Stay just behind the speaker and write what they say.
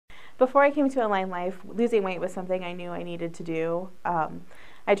Before I came to AlignLife, losing weight was something I knew I needed to do.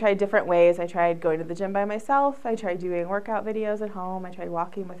 I tried different ways. I tried going to the gym by myself. I tried doing workout videos at home. I tried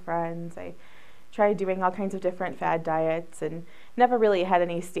walking with friends. I tried doing all kinds of different fad diets and never really had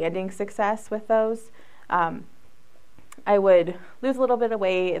any standing success with those. I would lose a little bit of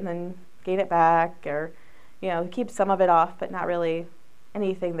weight and then gain it back, or keep some of it off, but not really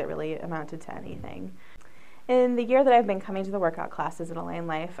anything that really amounted to anything. In the year that I've been coming to the workout classes at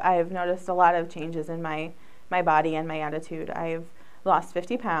AlignLife, I've noticed a lot of changes in my body and my attitude. I've lost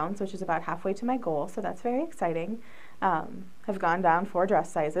 50 pounds, which is about halfway to my goal, so that's very exciting. I've gone down 4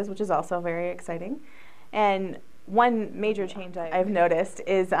 dress sizes, which is also very exciting. And one major change I've noticed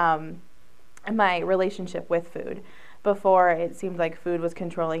is my relationship with food. Before, it seemed like food was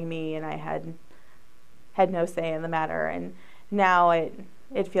controlling me and I had no say in the matter, and now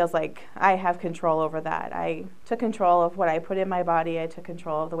it feels like I have control over that. I took control of what I put in my body. I took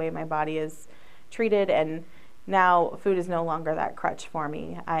control of the way my body is treated, and now food is no longer that crutch for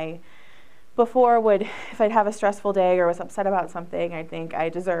me. Before if I'd have a stressful day or was upset about something, I'd think I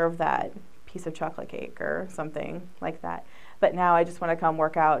deserve that piece of chocolate cake or something like that. But now I just want to come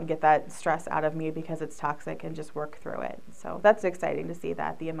work out and get that stress out of me because it's toxic and just work through it. So that's exciting to see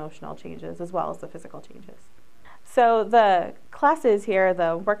that, the emotional changes as well as the physical changes. So the classes here,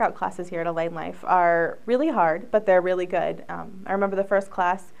 the workout classes here at AlignLife are really hard, but they're really good. I remember the first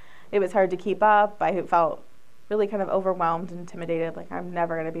class, it was hard to keep up. I felt really kind of overwhelmed and intimidated, like I'm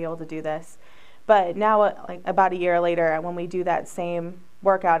never going to be able to do this. But now, like about a year later, when we do that same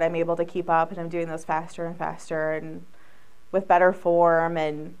workout, I'm able to keep up, and I'm doing those faster and faster and with better form,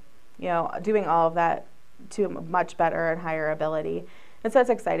 and doing all of that to a much better and higher ability. And so it's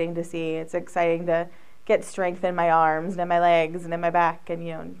exciting to see. It's exciting to get strength in my arms and in my legs and in my back,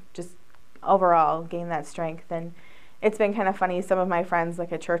 and just overall gain that strength. And it's been kind of funny. Some of my friends,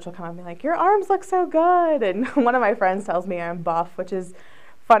 like at church, will come up and be like, "Your arms look so good." And one of my friends tells me I'm buff, which is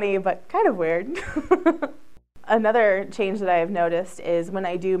funny but kind of weird. Another change that I have noticed is when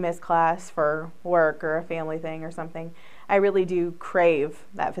I do miss class for work or a family thing or something, I really do crave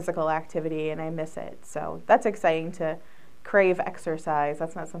that physical activity and I miss it. So that's exciting to crave exercise.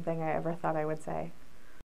 That's not something I ever thought I would say.